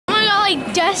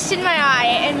like dust in my eye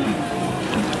and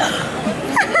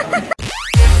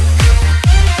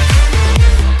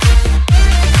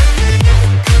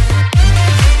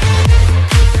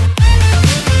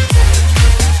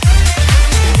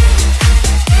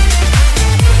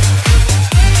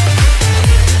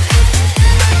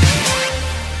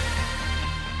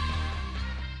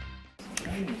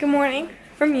Good morning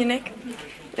from Munich.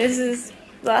 This is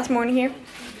the last morning here.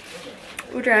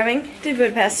 We're driving to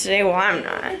Budapest today. Well, I'm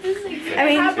not. I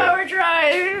mean, half-hour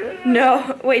drive.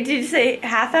 No, wait, did you say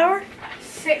half hour?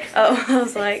 6. Oh, I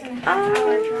was like,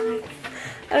 I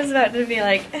was about to be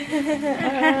like,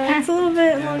 it's a little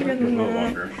bit longer than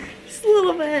that. Just a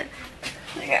little bit.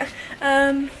 Okay.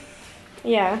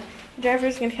 Yeah, the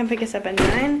driver's gonna come pick us up at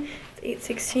 9. It's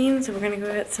 8:16, so we're gonna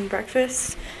go get some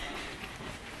breakfast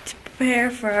to prepare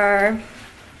for our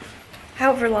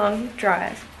however long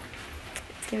drive.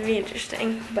 It's gonna be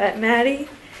interesting. But Maddie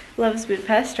loves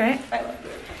Budapest, right? I love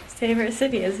it. It's favorite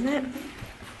city, isn't it?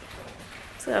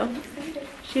 So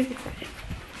she's excited.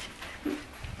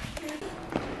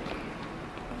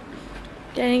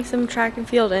 Getting some track and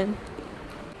field in.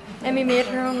 Emmy made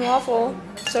her own waffle.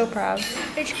 So proud.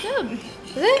 It's good.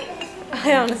 Is it?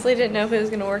 I honestly didn't know if it was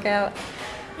gonna work out,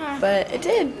 but it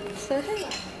did. So hey.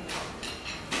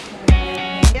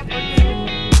 Yep.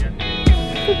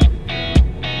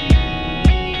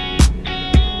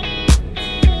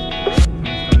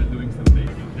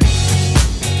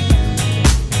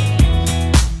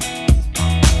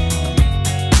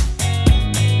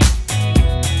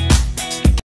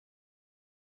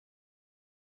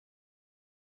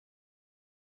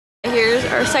 Here's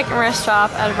our second rest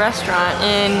stop at a restaurant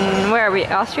in, where are we,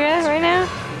 Austria right now?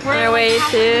 We're on our way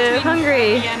to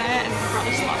Hungary.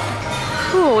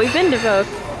 Cool, we've been to both.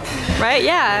 Right?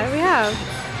 Yeah, we have.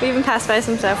 We even passed by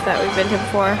some stuff that we've been to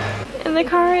before. And the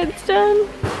car ride's done.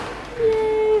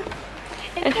 Yay.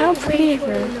 And how pretty of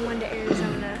her. The one to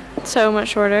Arizona. So much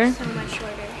shorter. So much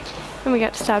shorter. And we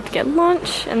got to stop to get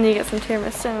lunch, and then you get some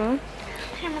tiramisu.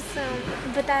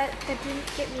 But that didn't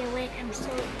get me awake. I'm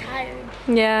so tired.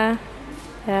 Yeah.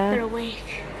 But Yeah.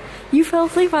 awake. You fell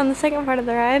asleep on the second part of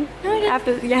the ride? No, I didn't.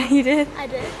 After, yeah, you did. I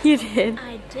did. You did.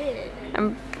 I did.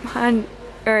 I'm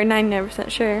 99%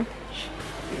 sure.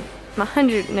 I'm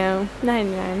 100, no,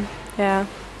 99. Yeah.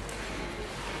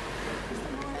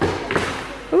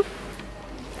 Ooh.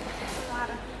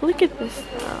 Look at this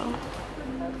though.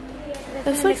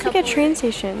 This looks like a train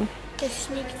station. Just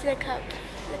sneaked the cup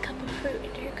of fruit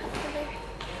into your cup holder.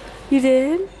 You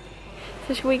did?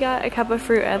 So we got a cup of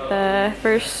fruit at the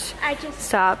first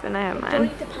stop, and I have I don't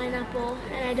mine. eat the pineapple,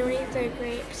 and I don't eat the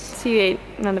grapes. So you ate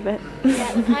none of it?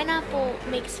 Yeah, the pineapple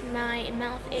makes my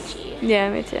mouth itchy. Yeah,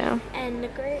 me too. And the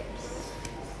grapes.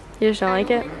 You just don't like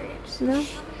it? Grapes. No?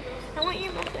 I want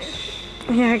your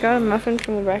muffin. Yeah, I got a muffin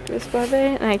from the breakfast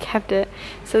buffet, and I kept it.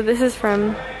 So this is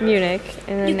from Munich,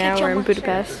 and then now we're in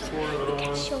Budapest. You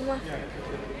catch your muffin.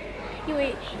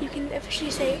 You can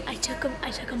officially say, I took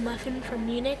a muffin from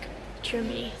Munich,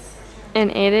 Germany.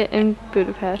 And ate it in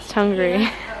Budapest, Hungary.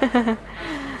 Yeah.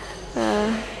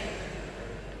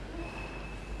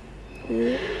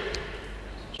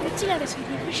 Get together,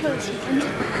 sweetie. Let me show this weekend.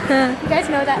 You guys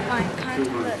know that line,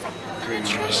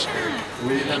 Patricia.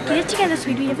 Get it together,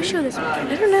 sweetie. Never show this weekend.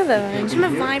 I don't know that one. It's from a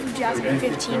Vine from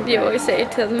 2015. You always say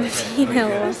 2015,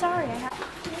 hello. I'm sorry.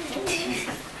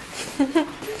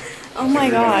 Oh my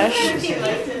gosh. Is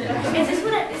this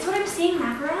what I'm seeing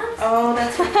macarons? Oh,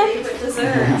 that's my favorite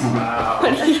dessert. Wow.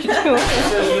 What are you doing?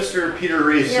 This is Mr. Peter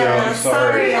Reese, so I'm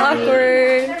sorry.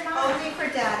 Awkward. Only for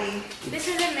Daddy. This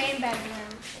is the main bedroom.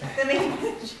 The main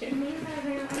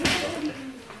bedroom.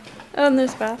 Oh, and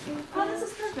there's a bathroom. Oh, this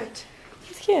is perfect.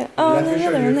 It's cute. Oh, and there's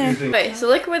another one there. Wait, so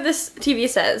look what this TV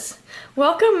says.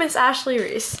 Welcome, Miss Ashley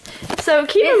Reese. So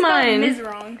keep in mind, Ms.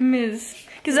 wrong. Ms.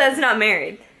 Because that's not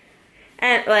married.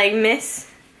 And like Miss.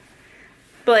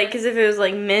 But like, because if it was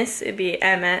like Miss, it'd be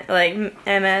MS, like MS,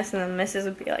 and then Mrs.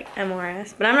 would be like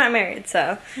MRS. But I'm not married,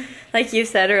 so like you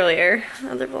said earlier,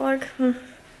 other vlog.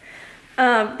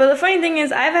 But the funny thing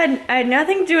is, I had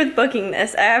nothing to do with booking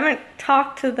this. I haven't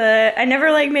talked to I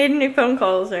never like made any phone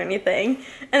calls or anything,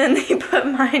 and then they put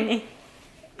my name.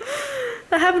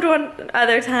 That happened one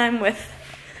other time with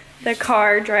the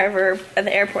car driver at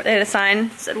the airport. They had a sign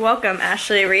that said, "Welcome,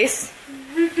 Ashley Reese."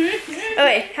 Oh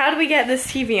wait, how do we get this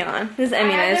TV on? This is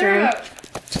Emmy and I's room.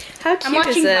 How cute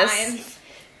is this? Vines.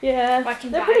 Yeah,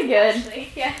 Watching they're Vines, pretty good. actually.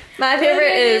 Yeah. My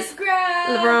favorite is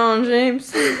LeBron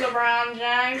James. LeBron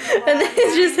James. And then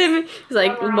it's just him. He's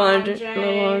like LeBron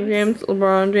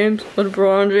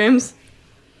James.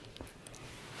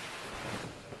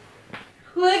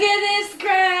 Look at this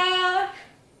girl.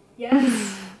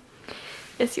 Yes.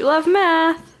 Guess you love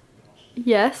math.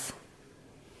 Yes.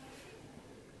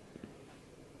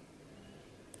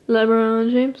 LeBron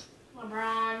James.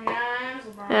 LeBron James.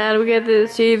 How do we get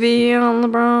this TV on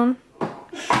LeBron?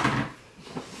 I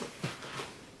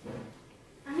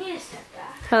need to step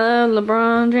back. Hello,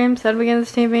 LeBron James. How do we get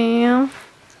this TV on?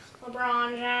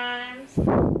 LeBron James.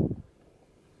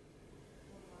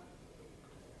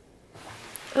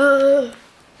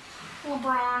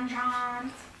 LeBron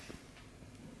James.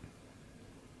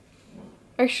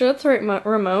 Are you sure that's the right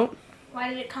remote? Why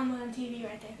did it come with a TV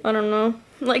right there? I don't know.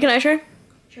 Like, can I try?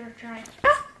 Sure, try.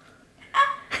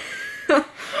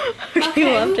 Okay,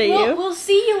 well, after you. We'll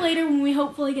see you later when we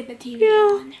hopefully get the TV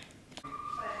on.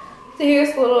 So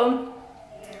here's the little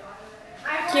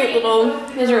cute little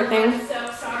dessert thing.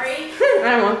 So sorry. I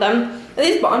don't want them. Are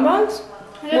these bonbons?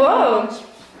 Whoa.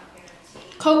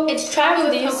 It's chocolate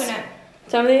with these. coconut.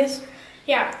 Some of these?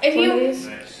 Yeah, if One of you, these?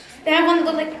 they have one that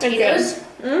look like potatoes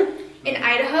Mm? in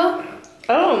Idaho.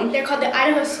 Oh. They're called the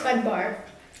Idaho Spud Bar.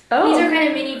 Oh. These are kind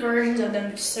of mini versions of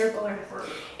them, circular.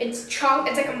 It's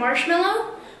like a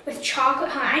marshmallow with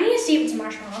chocolate. I need to see if it's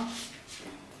marshmallow.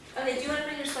 Okay, do you want to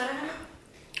bring your sweater home?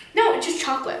 No, it's just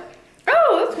chocolate.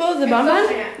 Oh, that's cool. The bonbon?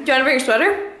 Do you coconut. want to bring your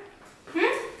sweater?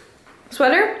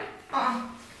 Sweater?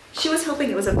 She was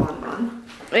hoping it was a bonbon.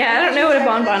 Yeah, I don't know what a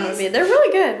bonbon would be. They're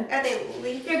really good. Are they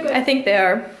leafy? They're good. I think they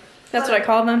are. That's what I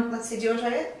call them. Let's see, do you want to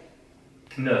try it?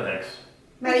 No, thanks.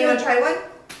 Maddie, you want to try one?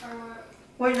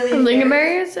 One of these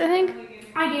Lingonberries, I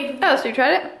think. I gave Oh, so you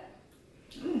tried it?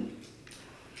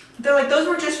 They're like, those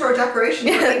were just for decoration.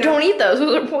 Yeah, don't eat those.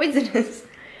 Those are poisonous.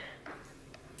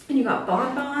 And you got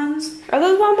bonbons. Are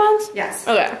those bonbons? Yes.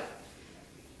 Okay.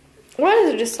 What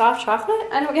is it? Just soft chocolate?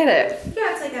 I don't get it.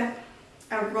 Yeah, it's like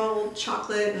a rolled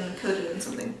chocolate and coated in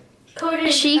something.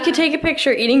 coated. She could take a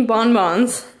picture eating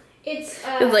bonbons. It's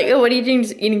It's like, oh, what are you doing?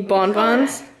 Just eating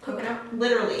bonbons? Coconut.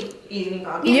 Literally eating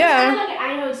bonbons. It's Yeah. kind of like an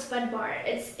Idaho Spud Bar.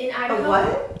 It's in Idaho. A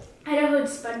what? Idaho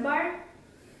Spud Bar.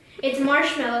 It's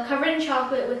marshmallow covered in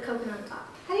chocolate with coconut on top.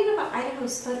 How do you know about Idaho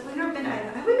Spud? I've never been to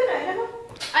Idaho. Have we been to Idaho?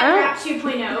 I rap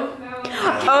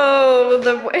 2.0. Oh,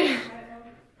 the way.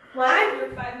 What? We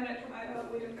were 5 minutes from Idaho,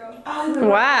 we didn't go. Oh, we were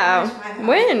Wow. to Idaho.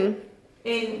 When?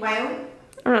 In Wyoming?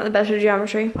 I'm not the best at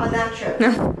geometry. On that trip.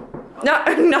 No.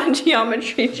 Not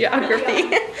geometry, geography.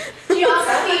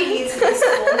 Geography. Needs to be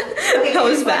school. Okay, That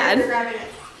was you're bad. grabbing it.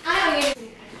 I don't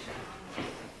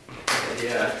get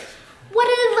Yeah. What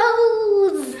are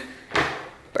those?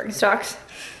 Birkenstocks.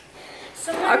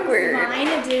 Someone Awkward.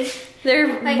 mine did. They're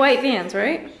Like- white Vans,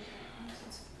 right?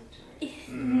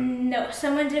 No,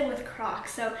 someone did with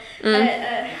Crocs. So Oh,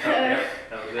 yeah.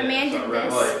 That was a it. man So did red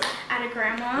this light. at a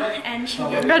grandma, and she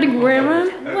did. Got a grandma?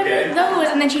 What are those?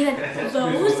 And then she said,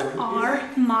 "Those are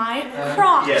my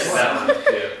Crocs." Yes, that one too.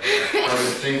 That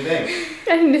was the same thing.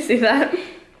 I need to see that.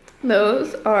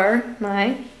 Those are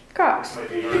my Crocs. Might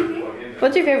be hard to plug in.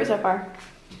 What's your favorite so far?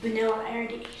 Vanilla, I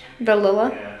already ate.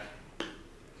 Vanilla? Yeah.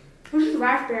 This is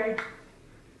raspberry.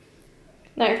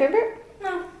 Not your favorite?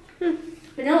 No.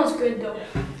 Vanilla's good though.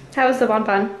 How was the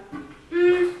bonbon?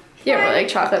 Mm, You don't really like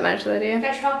chocolate much, though, do you?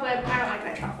 that chocolate, I don't like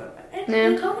that chocolate, but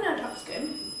No. the coconut top's good.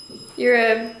 You're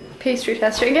a pastry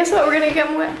tester. And guess what? We're gonna get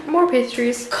more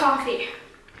pastries. Coffee.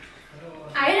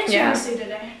 I had a Yeah. tiramisu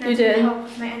today. That You didn't did. help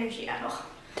with my energy at all.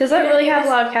 Does that really have a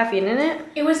lot of caffeine in it?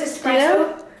 It was know?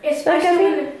 espresso. That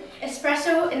caffeine?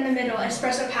 Espresso in the middle,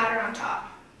 espresso powder on top.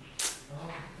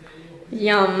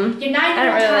 Yum. You're not I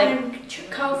don't really having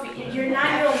coffee. You're not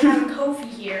having coffee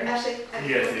here. Actually,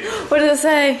 Yes, it is. What does it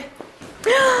say?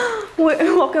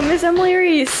 Welcome, Miss Emily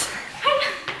Reese.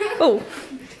 Oh.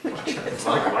 It's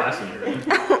like glass in here.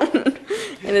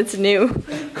 And it's new.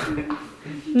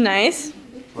 Nice.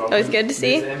 Always good to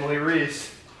see. Miss Emily Reese.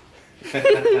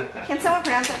 can someone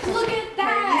pronounce that? Look at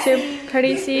that. To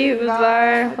Parisi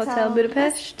Uvar Hotel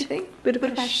Budapest.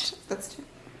 Budapest. That's true.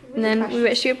 And then we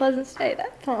wish you a pleasant stay.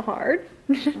 That's not hard.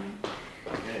 It's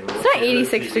It's not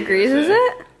 86 degrees, is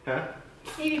it? Huh?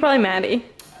 Probably Maddie.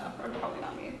 Probably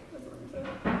not me.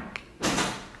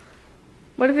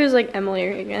 What if it was like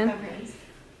Emily again?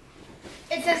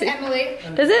 It says Emily.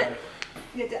 Does it?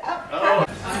 Oh.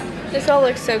 This all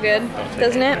looks so good,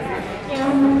 doesn't it?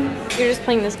 You're just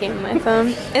playing this game on my phone.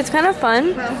 It's kind of fun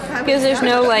because there's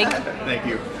no like Thank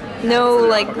you.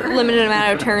 limited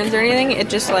amount of turns or anything. It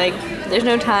just like there's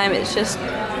no time. It's just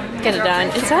get it done.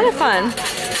 It's kind of fun.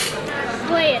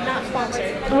 Play it, not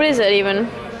sponsored. What is it even?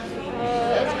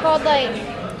 It's called like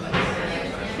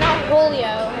not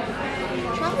Rolio.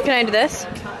 Can I do this?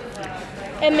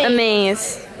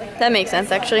 Amaze. That makes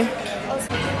sense actually.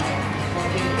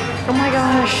 Oh my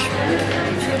gosh,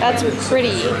 that's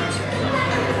pretty.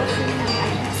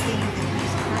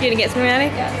 You gonna get some,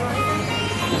 Maddie?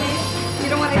 You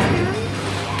don't want ice cream?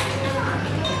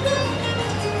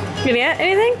 You gonna get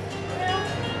anything?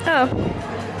 Oh.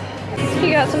 You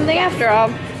got something after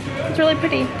all. It's really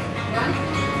pretty.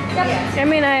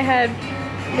 Emmy and I had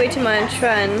way too much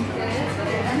fun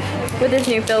with this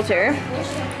new filter.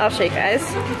 I'll show you guys.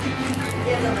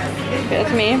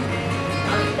 That's me.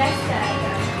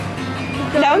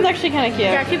 That one's actually kind of cute.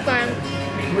 Yeah, keep going.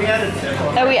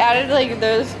 We added like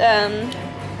those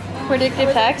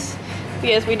predictive text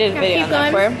because we did a video on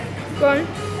that before. Go on.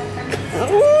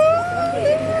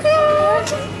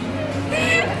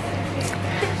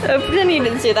 Pretend you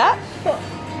didn't see that.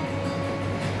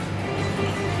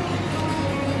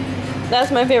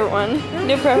 That's my favorite one.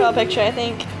 New profile picture, I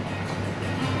think.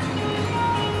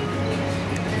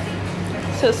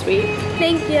 So sweet.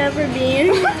 Thank you for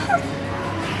being.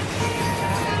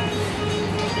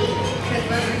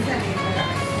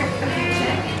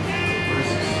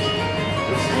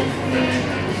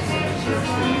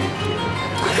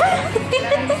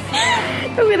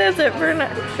 Okay, that's it for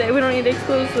today. We don't need to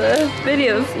expose the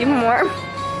videos even more.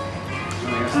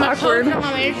 Awkward. On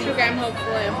my Instagram,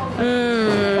 hopefully.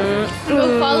 Ooh.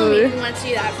 Go follow me if you want to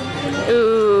see that.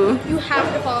 Ooh. You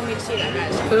have to follow me to see that,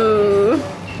 guys. Ooh.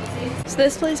 So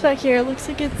this place back here looks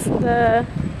like it's the,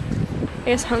 I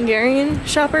guess, Hungarian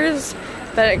Shoppers,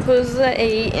 but it closes at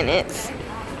 8 and it's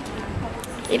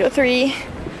 8:03.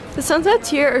 The sunsets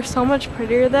here are so much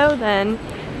prettier though than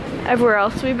everywhere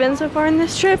else we've been so far in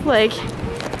this trip. Like,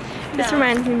 this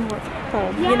reminds me more of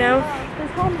home, you know?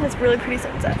 This home has really pretty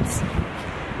sunsets.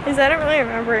 Because I don't really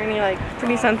remember any like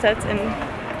pretty sunsets in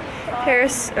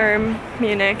Paris or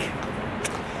Munich.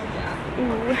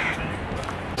 Ooh.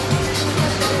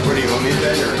 What do you want me to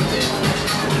say?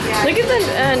 Look at the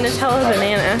Nutella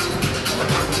banana.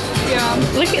 Yeah.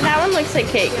 Look at that one, looks like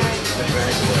cake.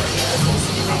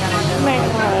 Oh my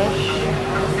gosh.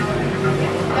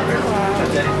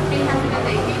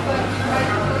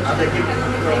 I'll take you.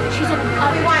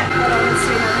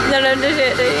 No, do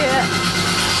it.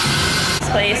 This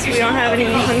place, we don't have any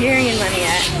Hungarian money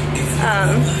yet.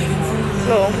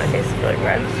 Oh, my face is really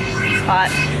red. It's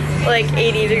hot. Like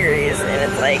 80 degrees, and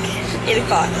it's like 8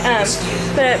 o'clock.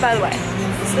 But by the way,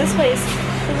 so this place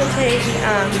doesn't take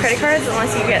credit cards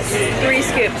unless you get 3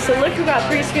 scoops. So look, we got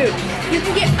 3 scoops. You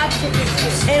can get up to 3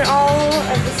 scoops. And all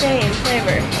of the same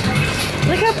flavor.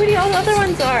 Look how pretty all the other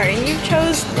ones are, and you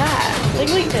chose that. Like,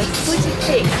 look at this. This looks like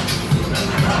cake.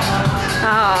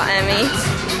 Oh, Emmy.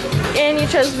 And you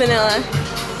chose vanilla.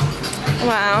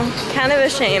 Wow. Kind of a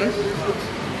shame.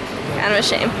 Kind of a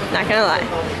shame. Not gonna lie.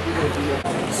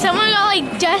 Someone got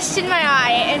like dust in my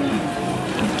eye, and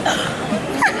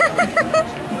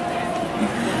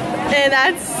And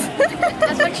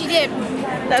that's what she did.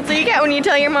 that's what you get when you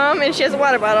tell your mom and she has a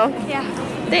water bottle. Yeah.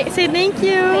 Say thank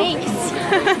you. Thanks.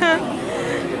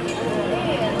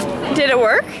 Did it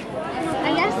work?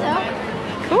 I guess so.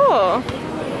 Cool.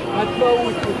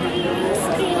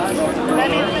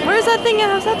 Where's that thing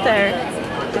else up there?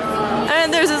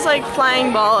 And there's this like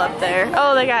flying ball up there.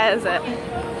 Oh, the guy has it.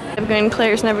 I've been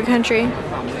players in every country.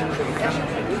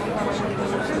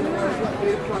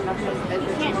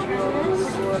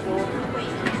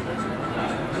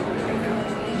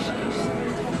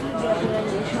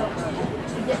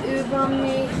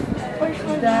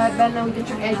 De benne ugye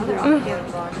csak egy darab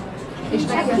van. És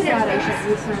neki a szára is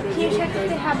ez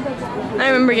I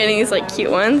remember getting these like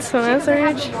cute ones when I was her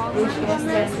age.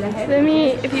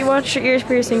 Emmy, if you watch her ears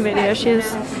piercing video, she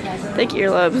has thick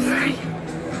earlobes.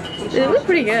 They look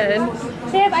pretty good.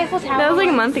 They have Eiffel Tower. That was like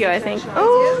a month ago, I think.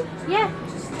 Oh, Yeah.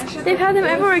 they've had them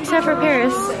everywhere except for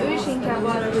Paris,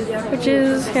 which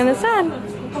is kind of sad.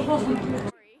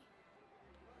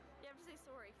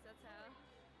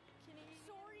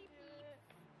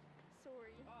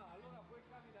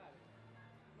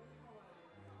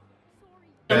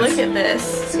 Look at this.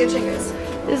 Sketching is.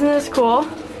 Isn't this cool?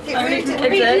 Get It's a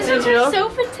digital.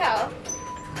 Sofa towel.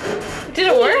 Did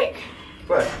it work?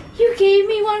 What? You gave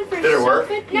me one for Did it work?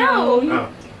 sofa. No. Oh.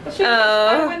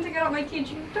 I Oh. went to get out my key.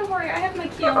 Don't worry, I have my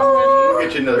key Oh. I'll already.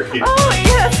 get you another key. Oh,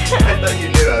 yes. I thought you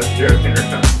did. I was joking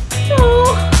around.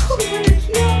 Oh,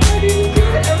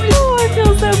 I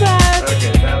feel so bad.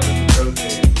 Okay, that was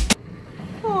protein.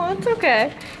 Oh, it's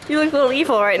okay. You look a little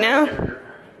evil right now.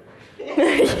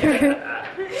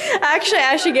 Actually,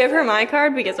 I should give her my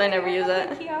card because I never use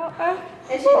it. Key out. Oh.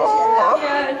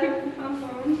 Yeah, if you come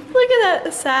home. Look at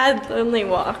that sad, lonely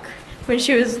walk when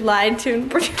she was lied to and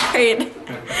portrayed.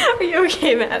 Are you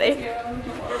okay, Maddie? Yeah,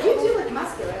 You do look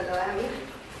muscular though, Emmy.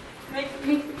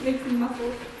 make some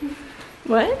muscles.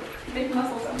 What? Make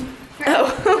muscles.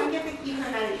 Oh. Give you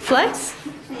her Maddie. Flex?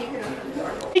 So you can open the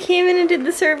door. They came in and did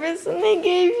the service and they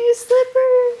gave you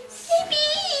slippers.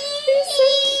 They're so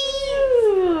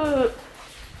cute.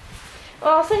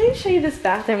 Oh, so I need to show you this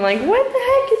bathroom. Like, what the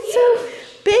heck? It's so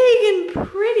big and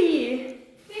pretty.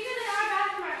 Bigger than our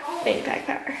bathroom at home. Big pack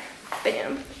power.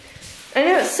 Bam. I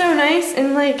know, it's so nice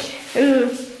and like,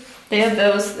 ooh, they have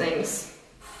those things.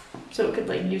 So it could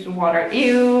like use water.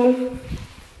 Ew.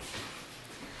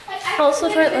 Like, I Also, also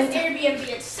for, like, this Airbnb.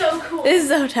 It's so cool. This is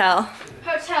a hotel.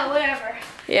 Hotel, whatever.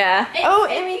 Yeah. It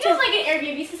Emmy feels like an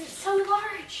Airbnb because it's so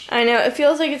large. I know, it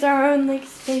feels like it's our own like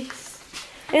space.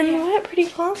 And what pretty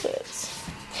closets.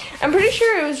 I'm pretty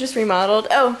sure it was just remodeled.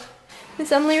 Oh,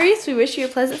 Miss Emily Reese, we wish you a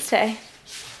pleasant stay.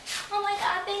 Oh my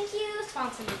god, thank you.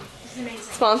 Sponsor me. This is amazing.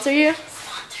 Sponsor you?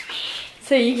 Sponsor me.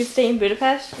 So you can stay in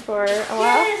Budapest for a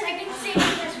while? Yes, I can stay in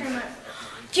this for a month.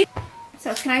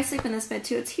 So can I sleep in this bed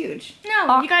too? It's huge.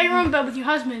 No, you got your own bed with your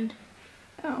husband.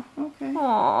 Oh, okay.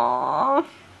 Aww.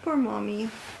 Poor mommy.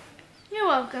 You're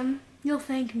welcome. You'll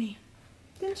thank me.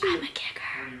 Didn't you? I'm a kicker.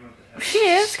 She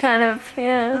is kind of,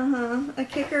 yeah. A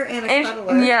kicker and a And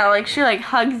cuddler. yeah, like she like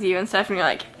hugs you and stuff and you're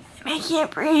like, I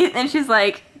can't breathe. And she's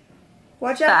like,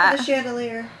 Watch out for the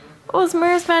chandelier. oh,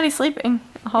 where's Maddie sleeping?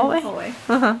 The hallway? Hallway.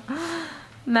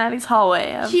 Maddie's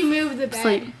hallway of She moved the bed.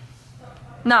 sleep.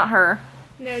 Not her.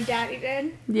 No, Daddy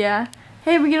did. Yeah.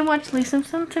 Hey, we gonna watch Lee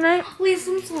Simpson tonight? Please,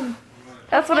 Simpson.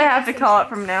 That's what I have to call it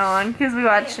from now on because we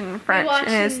watch in French watch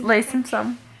and it's in Lee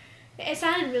Simpson. It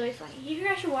sounded really funny. You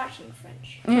guys should watch it in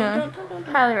French. Yeah. Don't.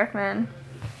 Highly recommend.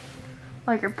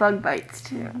 Like her bug bites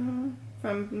too.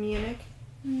 From Munich.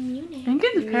 Munich. I think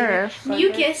it's Paris.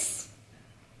 Mucus.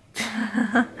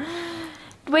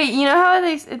 Wait, you know how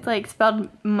it's like spelled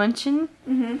Munchen?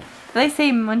 Mm-hmm. Do they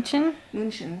say Munchen?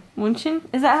 München. Munchen?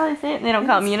 Is that how they say it? They don't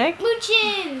call it Munich?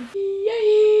 Muchin.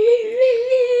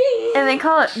 And they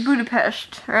call it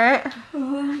Budapest, right?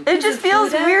 It just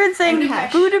feels Buda weird saying and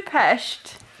Pest.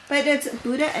 Budapest. But it's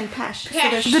Buda and Pesh.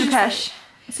 Budapest.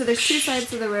 So there's two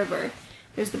sides of the river.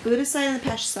 There's the Buda side and the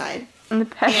Pesh side. And the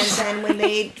And Pest. then when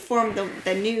they formed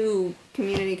the new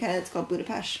community, kind of, it's called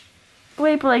Budapest.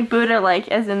 Wait, but like Buddha, like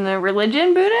as in the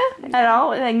religion Buddha? At all?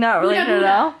 Like not religion Buddha.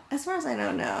 at all? As far as I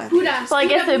know, no. I think Buddha. Well, I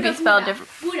guess it would be Buddha, spelled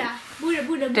Buddha.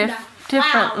 Buddha.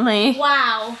 differently.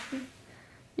 Wow.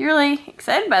 You're really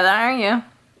excited by that, aren't you?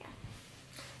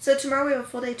 So tomorrow we have a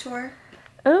full day tour.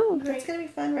 Oh. That's gonna be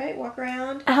fun, right? Walk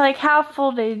around. Like how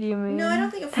full day do you mean? No, I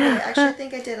don't think a full day. Actually, I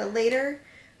think I did a later.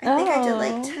 I think I did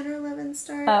like Oh. 10 or 11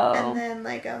 start, Oh. and then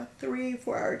like a 3-4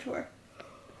 hour tour.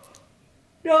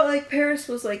 No, like Paris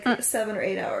was like 7 or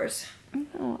 8 hours.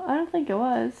 No, I don't think it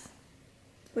was.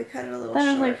 We cut it a little That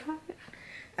was short. like 5.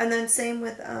 And then same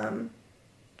with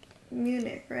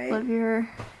Munich, right? Love your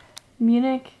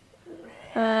Munich.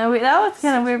 That was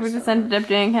kind of weird. We just ended up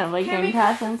doing kind of like doing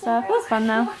paths and stuff. It was fun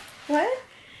though. What?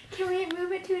 Can we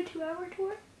move it to a 2-hour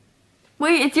tour?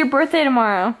 Wait, it's your birthday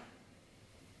tomorrow.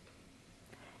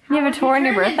 You have a tour on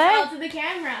your birthday? Tell to the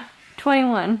camera.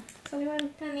 21.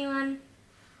 21.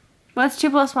 What's 2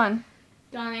 plus 1?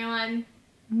 21.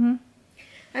 Mm-hmm.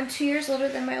 I'm 2 years older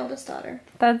than my oldest daughter.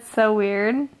 That's so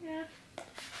weird. Yeah.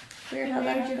 Weird how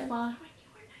that Married your happened. father.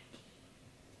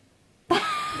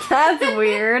 That's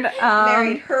weird.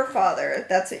 Married her father.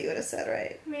 That's what you would have said,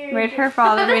 right? Married her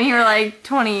father when you were like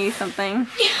 20 something.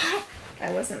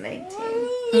 I wasn't 19.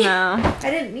 No. I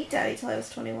didn't meet Daddy till I was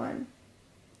 21.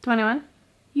 21?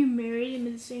 You married him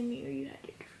in the same year you had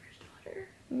your first daughter.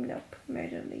 Nope.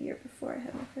 Married him the year before I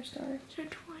had my first daughter. So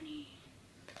 20.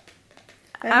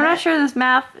 I'm not sure this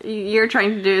math you're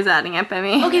trying to do is adding up,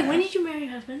 Emmy. Okay, when did you marry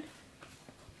your husband?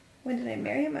 When did I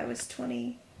marry him? I was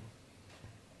 20.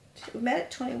 We met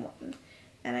at 21.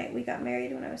 And we got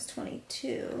married when I was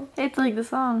 22. It's like the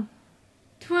song.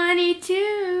 22.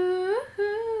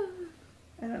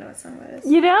 I don't know what song that is.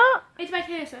 You don't? It's by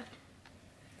Taylor Swift.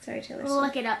 Sorry, Taylor We'll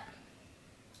Swift. look it up.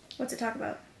 What's it talk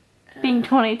about? Being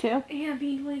 22? Yeah,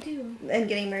 being 22. And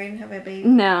getting married and having a baby?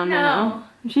 No.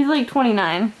 She's like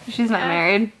 29. She's not Yeah.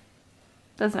 married.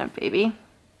 Doesn't have a baby.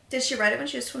 Did she write it when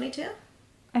she was 22?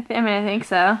 I think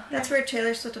so. That's where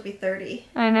Taylor Swift will be 30.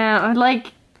 I know. Like,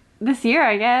 this year,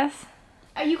 I guess.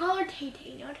 You call her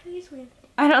Tay-Tay, not Tay Swift.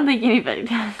 I don't think anybody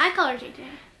does. I call her Tay-Tay.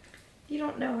 You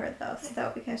don't know her though, so that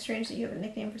would be kind of strange that you have a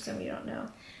nickname for someone you don't know.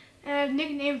 And I have a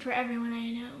nickname for everyone I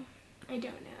know. I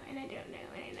don't know, and I don't know,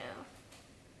 and I know.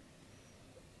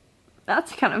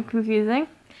 That's kind of confusing.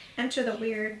 Enter the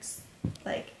weirds,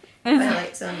 like, It's,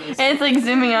 Twilight Zone music. and it's like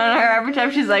zooming on her every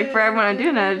time she's like, for everyone I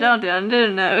do know,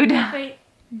 don't know. Wait.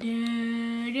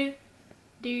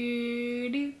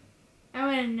 Do. I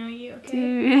want to know you,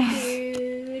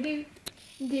 okay?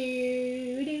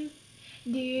 Do.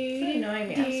 It's annoying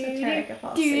me. I'm so tired. I could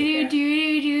fall asleep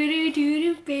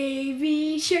here.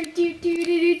 Baby shark doo doo doo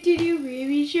doo doo doo.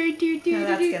 Baby shark doo doo No, doo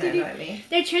that's doo gonna doo. annoy me.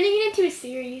 They're turning it into a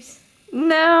series, a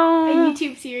No.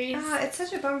 YouTube series. Ah, it's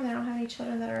such a bummer that I don't have any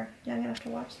children that are young enough to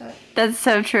watch that. That's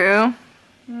so true.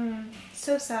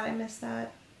 So sad I missed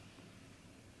that.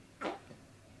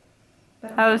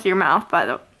 But That was your mouth, by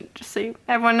the way, just so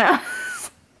everyone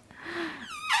knows.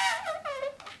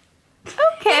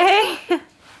 Okay.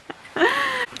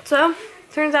 So,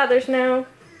 turns out there's no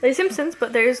The Simpsons,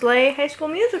 but there's Lay High School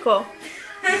Musical.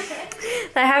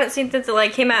 That I haven't seen since it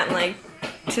like came out in like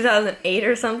 2008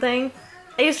 or something.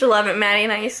 I used to love it. Maddie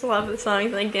and I used to love the songs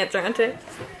and like dance around to it.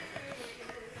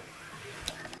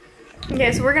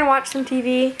 Okay, so we're gonna watch some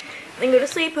TV, then go to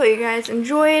sleep. Hope you guys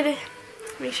enjoyed.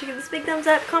 Make sure you give this big thumbs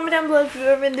up. Comment down below if you've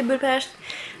ever been to Budapest.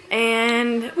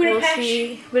 And we'll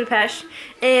see Budapest.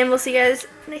 And we'll see you guys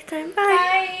next time.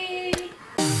 Bye. Bye.